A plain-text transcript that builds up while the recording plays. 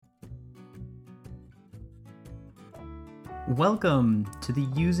Welcome to the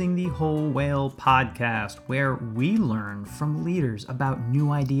Using the Whole Whale podcast, where we learn from leaders about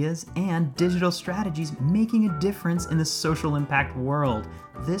new ideas and digital strategies making a difference in the social impact world.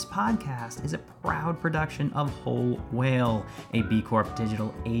 This podcast is a proud production of Whole Whale, a B Corp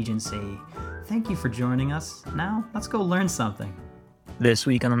digital agency. Thank you for joining us. Now, let's go learn something. This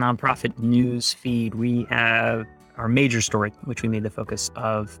week on the nonprofit news feed, we have our major story, which we made the focus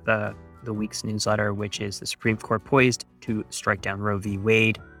of the week's newsletter, which is the Supreme Court poised to strike down Roe v.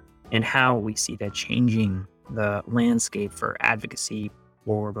 Wade, and how we see that changing the landscape for advocacy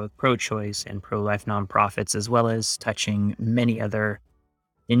for both pro-choice and pro-life nonprofits, as well as touching many other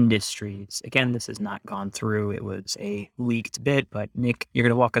industries. Again, this has not gone through. It was a leaked bit, but Nick, you're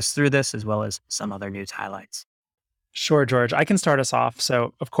going to walk us through this as well as some other news highlights. Sure, George. I can start us off.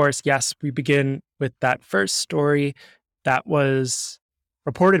 So, of course, yes, we begin with that first story that was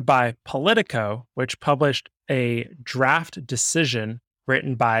reported by Politico, which published a draft decision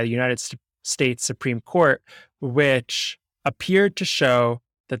written by the United States Supreme Court, which appeared to show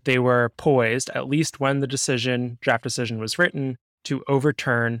that they were poised, at least when the draft decision was written, to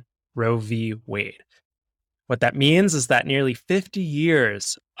overturn Roe v. Wade. What that means is that nearly 50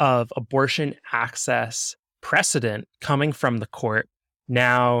 years of abortion access precedent coming from the court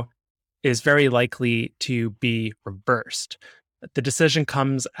now is very likely to be reversed. The decision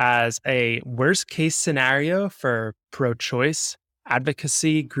comes as a worst case scenario for pro-choice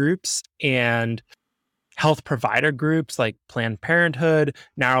advocacy groups and health provider groups like Planned Parenthood,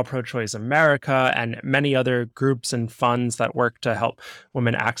 Narrow Pro-Choice America, and many other groups and funds that work to help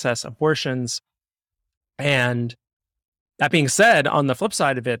women access abortions. And that being said, on the flip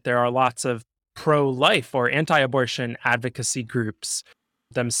side of it, there are lots of pro-life or anti-abortion advocacy groups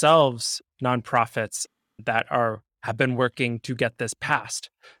themselves, nonprofits that have been working to get this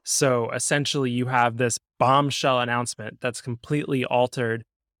passed. So essentially, you have this bombshell announcement that's completely altered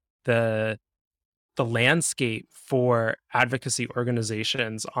the landscape for advocacy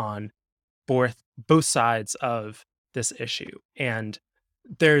organizations on both sides of this issue. And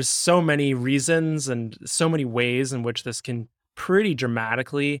there's so many reasons and so many ways in which this can pretty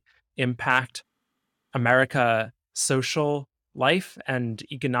dramatically impact America social life and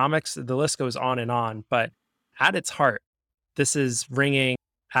economics. The list goes on and on, but at its heart, this is ringing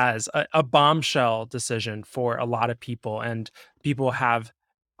as a bombshell decision for a lot of people, and people have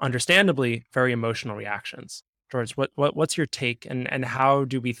understandably very emotional reactions. George, what's your take, and how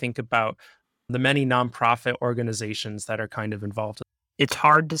do we think about the many nonprofit organizations that are kind of involved? It's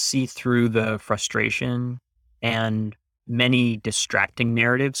hard to see through the frustration and many distracting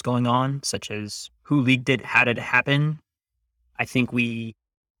narratives going on, such as who leaked it, how did it happen. I think we,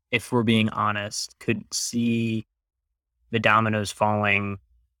 if we're being honest, could see the dominoes falling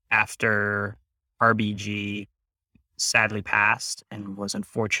after RBG sadly passed and was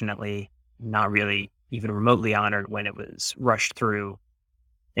unfortunately not really even remotely honored when it was rushed through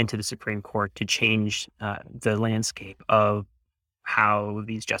into the Supreme Court to change the landscape of how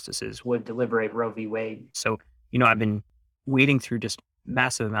these justices would deliberate Roe v. Wade. So, I've been wading through just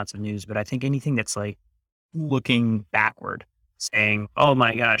massive amounts of news, but I think anything that's like looking backward, saying, oh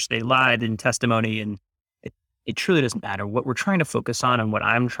my gosh, they lied in testimony, and it truly doesn't matter. What we're trying to focus on and what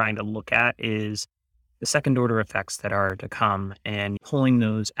I'm trying to look at is the second order effects that are to come and pulling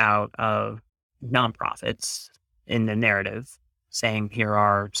those out of nonprofits in the narrative, saying here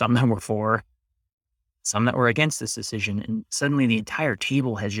are some that were for, some that were against this decision. And suddenly the entire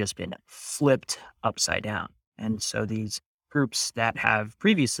table has just been flipped upside down. And so these groups that have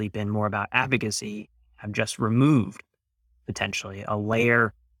previously been more about advocacy have just removed potentially a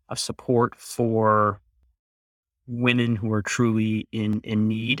layer of support for women who are truly in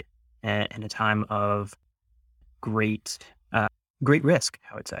need in a time of great risk,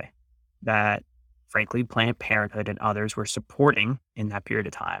 I would say, that frankly Planned Parenthood and others were supporting in that period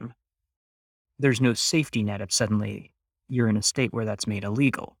of time. There's no safety net if suddenly you're in a state where that's made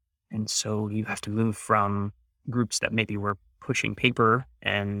illegal. And so you have to move from groups that maybe were pushing paper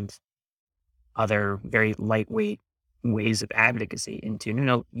and other very lightweight ways of advocacy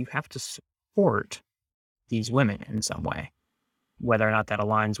into, you have to support these women in some way, whether or not that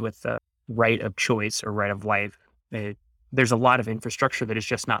aligns with the right of choice or right of life. There's a lot of infrastructure that is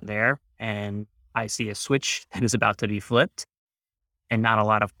just not there. And I see a switch that is about to be flipped and not a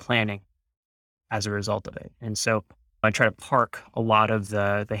lot of planning as a result of it. And so I try to park a lot of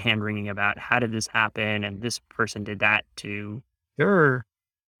the hand-wringing about how did this happen and this person did that to there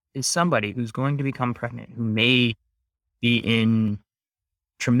is somebody who's going to become pregnant, who may be in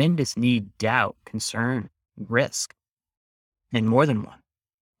tremendous need, doubt, concern, risk, and more than one.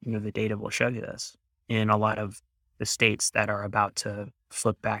 The data will show you this in a lot of the states that are about to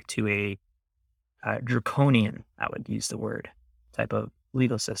flip back to a draconian, I would use the word, type of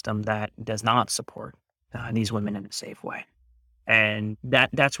legal system that does not support these women in a safe way. And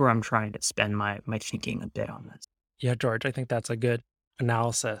that's where I'm trying to spend my thinking a bit on this. Yeah, George, I think that's a good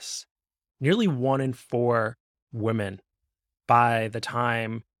analysis. Nearly 1 in 4 women by the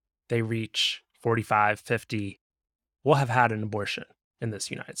time they reach 45, 50 will have had an abortion in this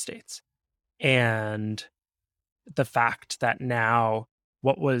United States. And the fact that now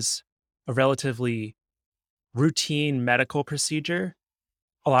what was a relatively routine medical procedure,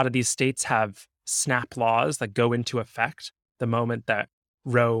 a lot of these states have snap laws that go into effect the moment that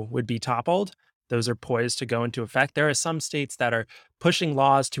Roe would be toppled. Those are poised to go into effect. There are some states that are pushing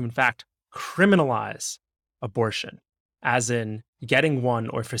laws to, in fact, criminalize abortion, as in getting one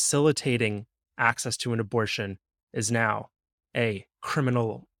or facilitating access to an abortion is now a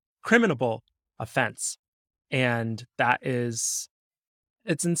criminable offense. And it's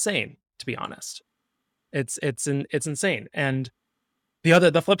insane, to be honest. It's insane. And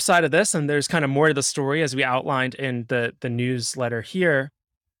the flip side of this, and there's kind of more to the story as we outlined in the newsletter here,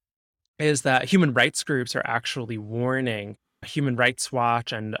 is that human rights groups are actually warning. Human Rights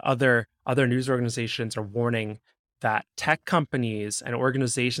Watch and other news organizations are warning that tech companies and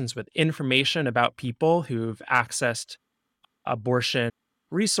organizations with information about people who've accessed abortion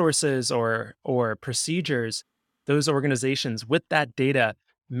resources or procedures, those organizations with that data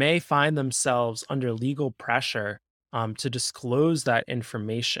may find themselves under legal pressure to disclose that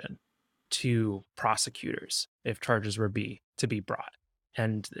information to prosecutors if charges were to be brought.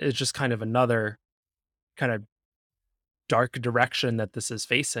 And it's just kind of another kind of dark direction that this is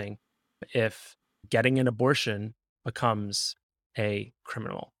facing if getting an abortion becomes a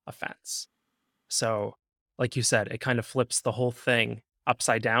criminal offense. So, like you said, it kind of flips the whole thing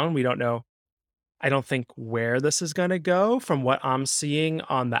upside down. We don't know, I don't think, where this is going to go. From what I'm seeing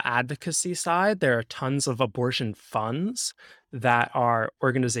on the advocacy side, there are tons of abortion funds that are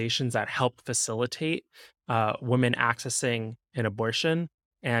organizations that help facilitate women accessing an abortion.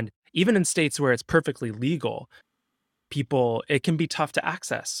 And even in states where it's perfectly legal, it can be tough to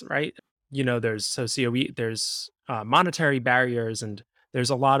access, right? There's there's monetary barriers, and there's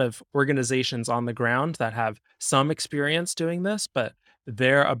a lot of organizations on the ground that have some experience doing this, but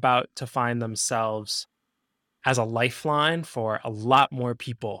they're about to find themselves as a lifeline for a lot more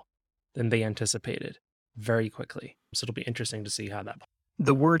people than they anticipated very quickly. So it'll be interesting to see how that.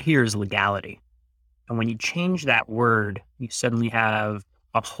 The word here is legality. And when you change that word, you suddenly have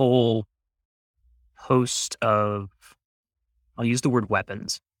a whole host of, I'll use the word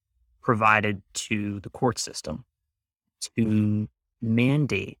weapons, provided to the court system to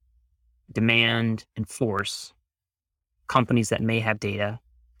mandate, demand, enforce companies that may have data,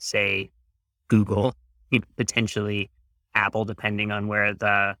 say Google, potentially Apple, depending on where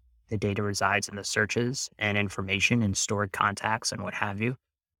the data resides in the searches and information and stored contacts and what have you.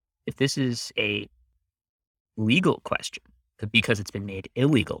 If this is a legal question, because it's been made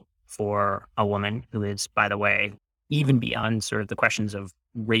illegal for a woman who is, by the way, even beyond sort of the questions of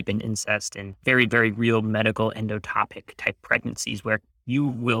rape and incest and very, very real medical endotopic type pregnancies where you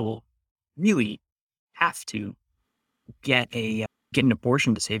will really have to get an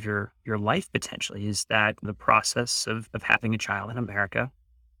abortion to save your life potentially, is that the process of having a child in America,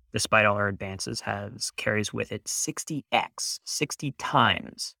 despite all our advances, carries with it 60x, 60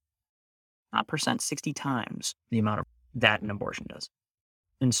 times, not percent, 60 times the amount of that an abortion does.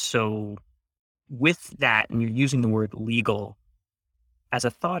 And so with that, and you're using the word legal as a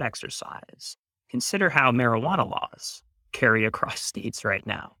thought exercise, consider how marijuana laws carry across states right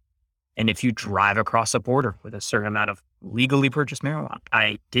now. And if you drive across a border with a certain amount of legally purchased marijuana,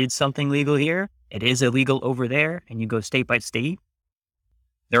 I did something legal here, it is illegal over there, and you go state by state,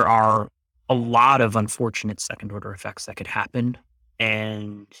 there are a lot of unfortunate second order effects that could happen.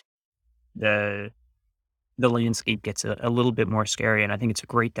 And the landscape gets a little bit more scary. And I think it's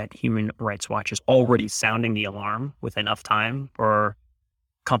great that Human Rights Watch is already sounding the alarm with enough time for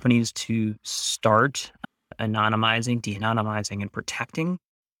companies to start anonymizing, de-anonymizing, and protecting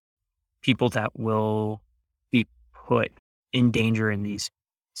people that will be put in danger in these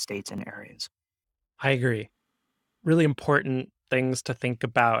states and areas. I agree. Really important things to think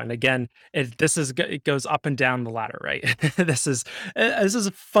about. And again, it goes up and down the ladder, right? This is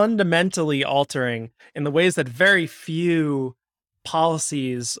fundamentally altering in the ways that very few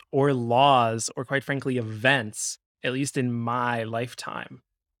policies or laws, or quite frankly, events, at least in my lifetime,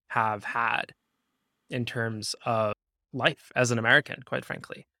 have had in terms of life as an American, quite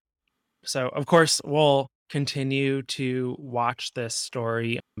frankly. So, of course, we'll continue to watch this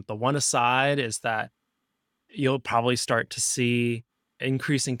story. The one aside is that you'll probably start to see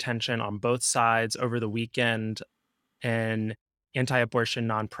increasing tension on both sides. Over the weekend, an anti-abortion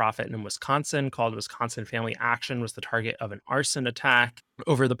nonprofit in Wisconsin called Wisconsin Family Action was the target of an arson attack.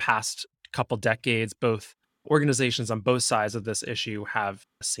 Over the past couple decades, both organizations on both sides of this issue have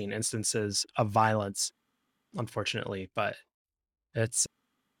seen instances of violence, unfortunately. But it's,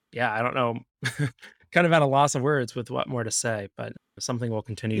 yeah, I don't know, kind of at a loss of words with what more to say, but something we'll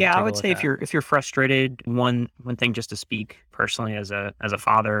continue to Yeah, I take a would look say at. if you're frustrated, one thing just to speak personally as a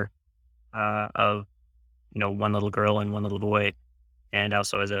father of one little girl and one little boy, and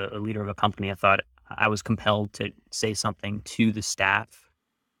also as a leader of a company, I thought I was compelled to say something to the staff,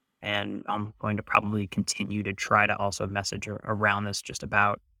 and I'm going to probably continue to try to also message around this, just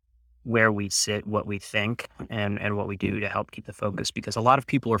about where we sit, what we think, and what we do to help keep the focus, because a lot of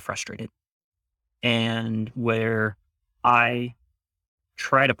people are frustrated, and where I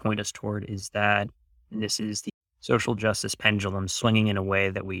try to point us toward is that this is the social justice pendulum swinging in a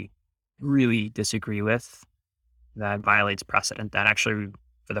way that we really disagree with, that violates precedent, that actually,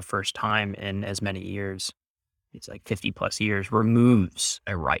 for the first time in as many years, it's like 50 plus years, removes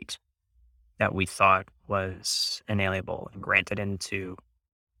a right that we thought was inalienable and granted into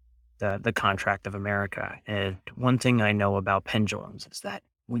the contract of America. And one thing I know about pendulums is that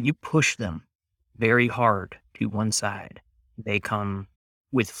when you push them very hard to one side, they come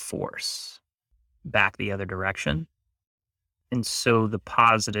with force back the other direction. And so the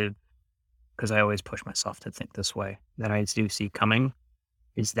positive, because I always push myself to think this way, that I do see coming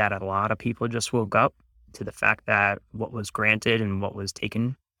is that a lot of people just woke up to the fact that what was granted and what was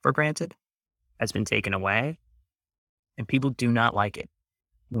taken for granted has been taken away. And people do not like it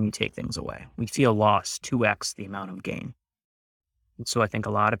when we take things away. We feel lost 2x the amount of gain. And so I think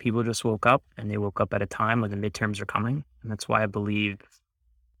a lot of people just woke up, and they woke up at a time when the midterms are coming. And that's why I believe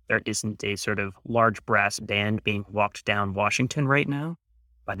there isn't a sort of large brass band being walked down Washington right now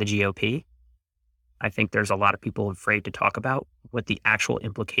by the GOP. I think there's a lot of people afraid to talk about what the actual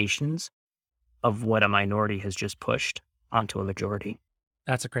implications of what a minority has just pushed onto a majority.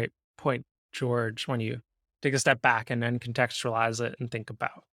 That's a great point, George, when you take a step back and then contextualize it and think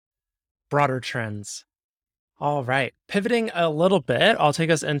about broader trends. All right. Pivoting a little bit, I'll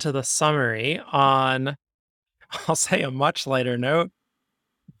take us into the summary on, I'll say, a much lighter note.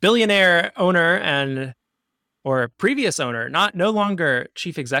 Billionaire owner and or previous owner, no longer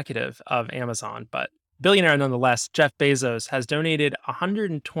chief executive of Amazon, but billionaire nonetheless, Jeff Bezos has donated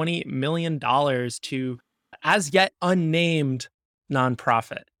 $120 million to as yet unnamed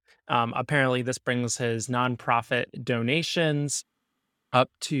nonprofit. Apparently, this brings his nonprofit donations up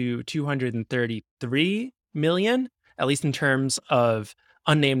to 233 million, at least in terms of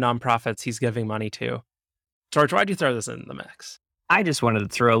unnamed nonprofits he's giving money to. George, why'd you throw this in the mix? I just wanted to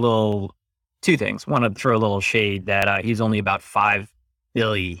throw two things. One, to throw a little shade that he's only about 5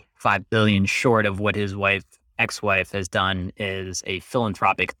 billion short of what his ex-wife has done as a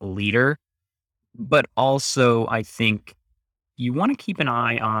philanthropic leader. But also, I think you want to keep an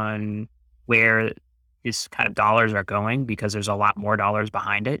eye on where these kind of dollars are going, because there's a lot more dollars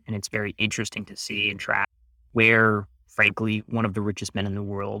behind it. And it's very interesting to see and track where, frankly, one of the richest men in the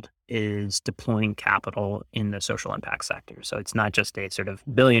world is deploying capital in the social impact sector. So it's not just a sort of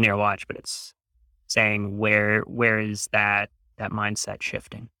billionaire watch, but it's saying where is that mindset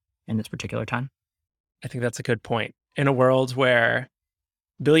shifting in this particular time. I think that's a good point. In a world where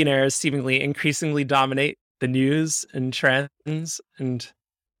billionaires seemingly increasingly dominate the news and trends and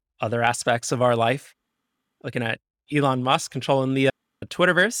other aspects of our life, looking at Elon Musk controlling the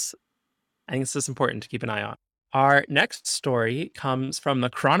Twitterverse, I think it's just important to keep an eye on. Our next story comes from the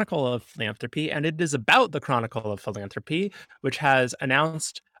Chronicle of Philanthropy, and it is about the Chronicle of Philanthropy, which has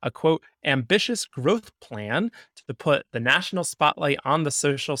announced a, quote, ambitious growth plan to put the national spotlight on the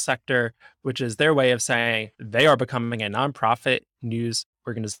social sector, which is their way of saying they are becoming a nonprofit news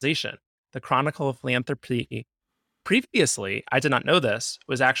organization. The Chronicle of Philanthropy, previously, I did not know this,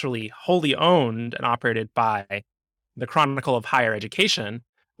 was actually wholly owned and operated by the Chronicle of Higher Education,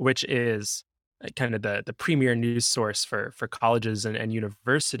 which is kind of the premier news source for colleges and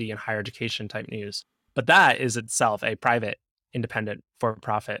university and higher education type news. But that is itself a private, independent,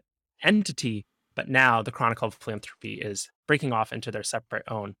 for-profit entity. But now the Chronicle of Philanthropy is breaking off into their separate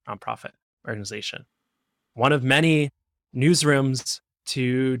own nonprofit organization. One of many newsrooms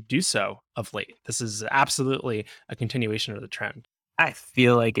to do so of late. This is absolutely a continuation of the trend. I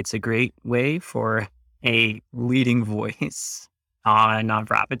feel like it's a great way for a leading voice on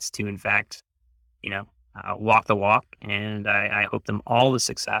nonprofits to, in fact, walk the walk. And I hope them all the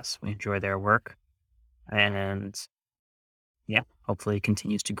success. We enjoy their work. And yeah, hopefully it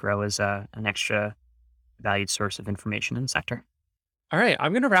continues to grow as an extra valued source of information in the sector. All right,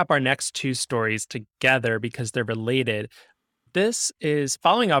 I'm going to wrap our next two stories together because they're related. This is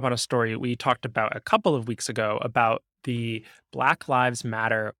following up on a story we talked about a couple of weeks ago about the Black Lives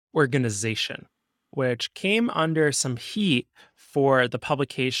Matter organization, which came under some heat for the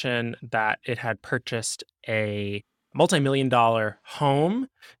publication that it had purchased a multi-million dollar home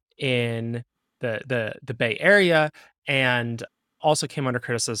in the Bay Area, and also came under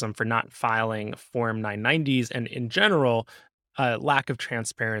criticism for not filing Form 990s and in general lack of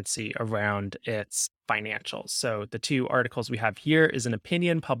transparency around its financials. So the two articles we have here is an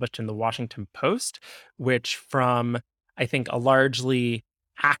opinion published in the Washington Post, which from I think a largely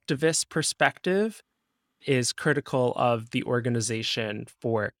activist perspective is critical of the organization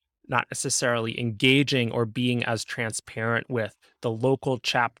for not necessarily engaging or being as transparent with the local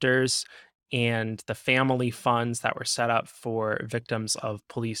chapters and the family funds that were set up for victims of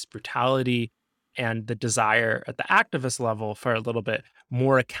police brutality, and the desire at the activist level for a little bit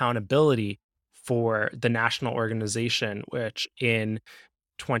more accountability for the national organization, which in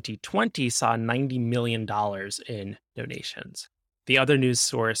 2020 saw $90 million in donations. The other news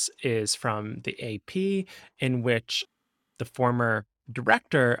source is from the AP, in which the former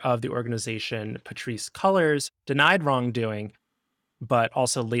director of the organization, Patrisse Cullors, denied wrongdoing, but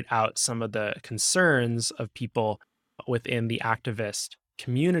also laid out some of the concerns of people within the activist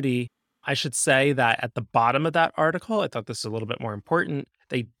community. I should say that at the bottom of that article, I thought this was a little bit more important.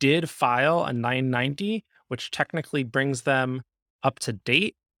 They did file a 990, which technically brings them up to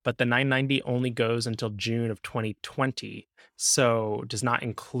date, but the 990 only goes until June of 2020. So does not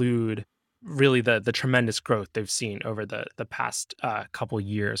include really the tremendous growth they've seen over the past couple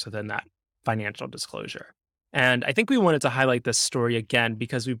years within that financial disclosure. And I think we wanted to highlight this story again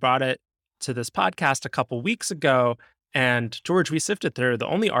because we brought it to this podcast a couple weeks ago. And George, we sifted through. The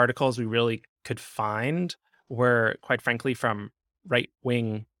only articles we really could find were, quite frankly, from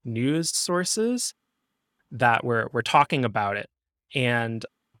right-wing news sources that were talking about it.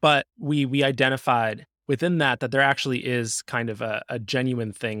 But we identified within that there actually is kind of a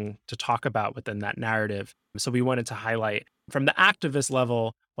genuine thing to talk about within that narrative. So we wanted to highlight from the activist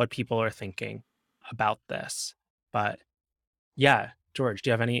level what people are thinking about this. But yeah, George, do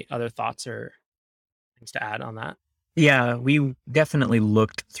you have any other thoughts or things to add on that? Yeah, we definitely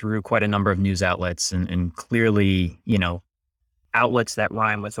looked through quite a number of news outlets and clearly, outlets that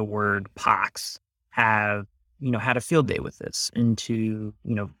rhyme with the word pox have, had a field day with this into,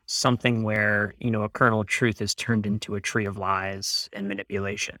 something where, a kernel of truth is turned into a tree of lies and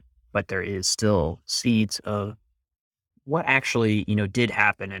manipulation. But there is still seeds of what actually, did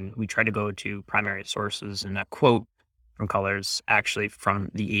happen. And we try to go to primary sources, and a quote from Cullors, actually from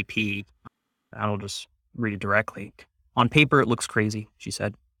the AP. I'll just read it directly. On paper, it looks crazy, she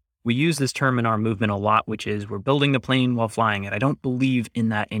said. We use this term in our movement a lot, which is we're building the plane while flying it. I don't believe in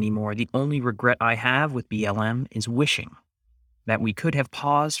that anymore. The only regret I have with BLM is wishing that we could have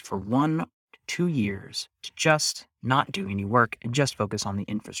paused for 1 to 2 years to just not do any work and just focus on the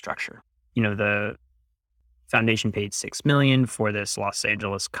infrastructure. The foundation paid $6 million for this Los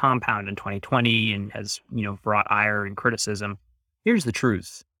Angeles compound in 2020 and has, brought ire and criticism. Here's the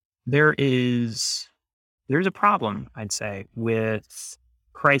truth. There's a problem, I'd say, with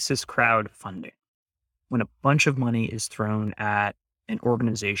crisis crowdfunding. When a bunch of money is thrown at an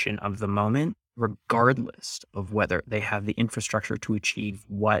organization of the moment, regardless of whether they have the infrastructure to achieve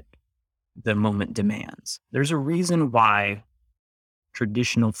what the moment demands. There's a reason why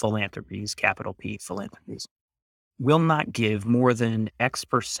traditional philanthropies, capital P philanthropies, will not give more than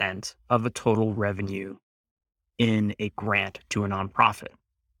X% of a total revenue in a grant to a nonprofit.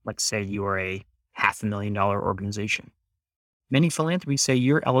 Let's say you are a $500,000 organization. Many philanthropies say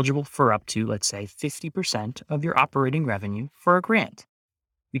you're eligible for up to, let's say, 50% of your operating revenue for a grant.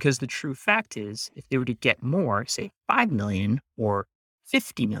 Because the true fact is, if they were to get more, say 5 million or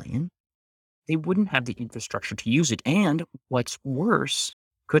 50 million, they wouldn't have the infrastructure to use it. And what's worse,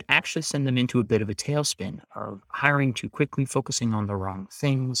 could actually send them into a bit of a tailspin of hiring too quickly, focusing on the wrong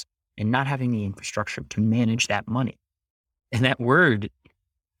things, and not having the infrastructure to manage that money. And that word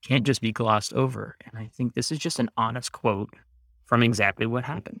can't just be glossed over. And I think this is just an honest quote from exactly what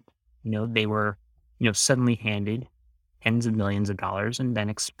happened. They were, suddenly handed tens of millions of dollars and then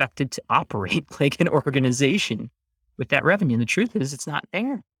expected to operate like an organization with that revenue. And the truth is, it's not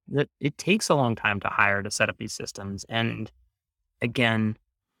there. That it takes a long time to hire to set up these systems. And again,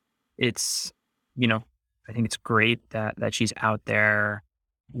 it's, I think it's great that she's out there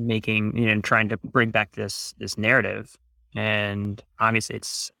making, trying to bring back this narrative. And obviously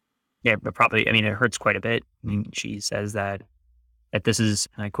but probably, it hurts quite a bit. She says that that this is,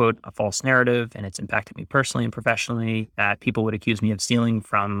 and I quote, a false narrative, and it's impacted me personally and professionally, that people would accuse me of stealing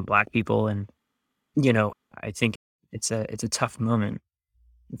from Black people. And, I think it's a tough moment.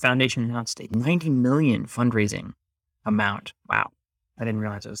 The foundation announced a 90 million fundraising amount. Wow. I didn't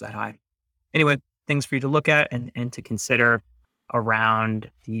realize it was that high. Anyway, things for you to look at and to consider around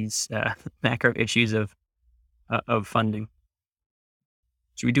these macro issues of funding.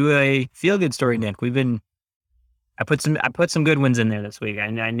 Should we do a feel good story, Nick? I put some good ones in there this week.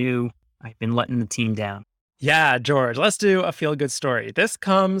 I knew I've been letting the team down. Yeah, George, let's do a feel good story. This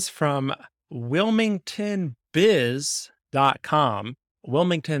comes from WilmingtonBiz.com,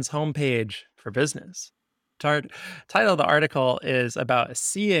 Wilmington's homepage for business. Title of the article is about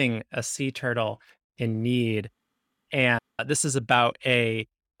seeing a sea turtle in need. And this is about a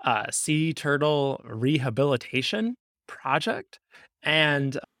sea turtle rehabilitation project.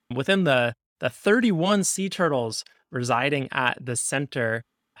 And within the 31 sea turtles residing at the center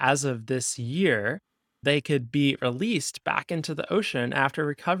as of this year, they could be released back into the ocean after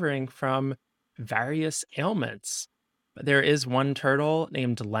recovering from various ailments. There is one turtle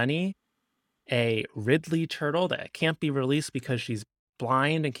named Lenny, a Ridley turtle that can't be released because she's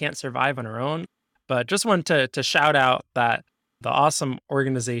blind and can't survive on her own. But just wanted to shout out that the awesome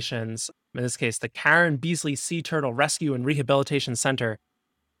organizations, in this case, the Karen Beasley Sea Turtle Rescue and Rehabilitation Center,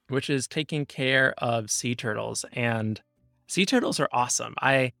 which is taking care of sea turtles. And sea turtles are awesome.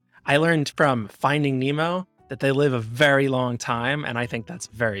 I learned from Finding Nemo that they live a very long time, and I think that's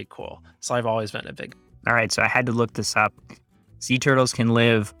very cool. So I've always been a big... All right, so I had to look this up. Sea turtles can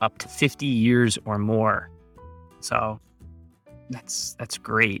live up to 50 years or more. So that's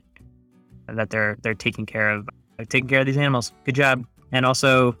great that they're taking care of these animals. Good job. And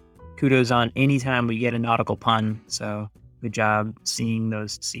also kudos on any time we get a nautical pun. So good job seeing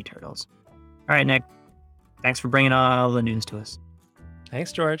those sea turtles. All right, Nick. Thanks for bringing all the news to us.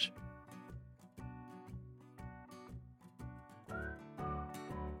 Thanks, George.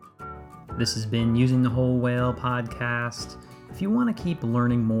 This has been Using the Whole Whale podcast. If you want to keep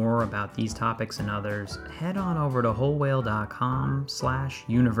learning more about these topics and others, head on over to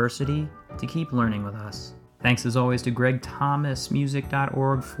wholewhale.com/university to keep learning with us. Thanks as always to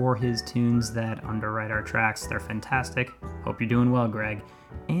GregThomasMusic.org for his tunes that underwrite our tracks. They're fantastic. Hope you're doing well, Greg.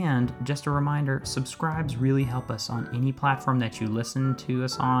 And just a reminder, subscribes really help us on any platform that you listen to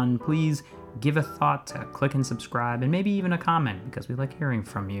us on. Please give a thought to click and subscribe, and maybe even a comment, because we like hearing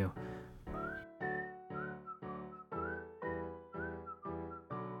from you.